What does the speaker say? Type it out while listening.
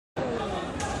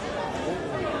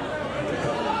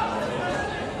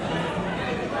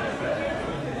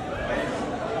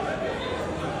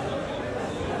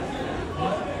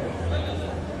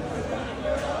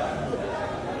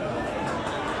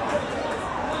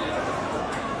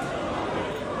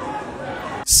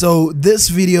So this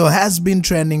video has been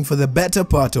trending for the better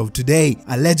part of today.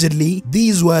 Allegedly,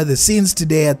 these were the scenes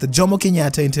today at the Jomo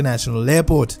Kenyatta International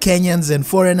Airport. Kenyans and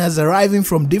foreigners arriving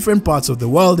from different parts of the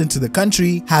world into the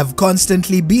country have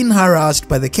constantly been harassed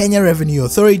by the Kenya Revenue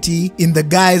Authority in the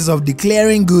guise of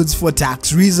declaring goods for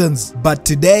tax reasons. But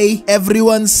today,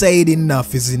 everyone said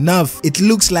enough is enough. It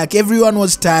looks like everyone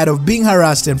was tired of being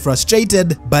harassed and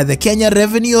frustrated by the Kenya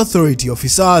Revenue Authority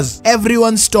officers.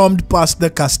 Everyone stormed past the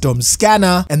customs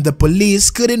scanner and the police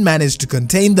couldn't manage to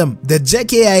contain them. The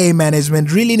JKIA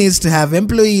management really needs to have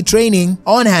employee training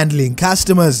on handling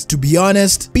customers. To be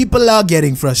honest, people are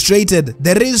getting frustrated.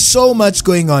 There is so much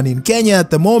going on in Kenya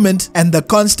at the moment, and the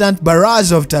constant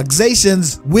barrage of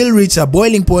taxations will reach a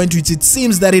boiling point, which it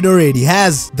seems that it already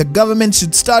has. The government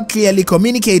should start clearly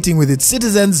communicating with its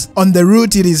citizens on the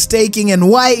route it is taking and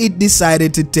why it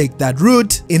decided to take that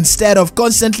route, instead of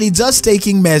constantly just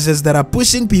taking measures that are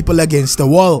pushing people against the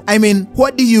wall. I mean,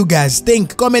 what do you guys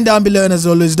think? Comment down below, and as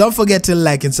always, don't forget to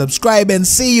like and subscribe, and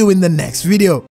see you in the next video.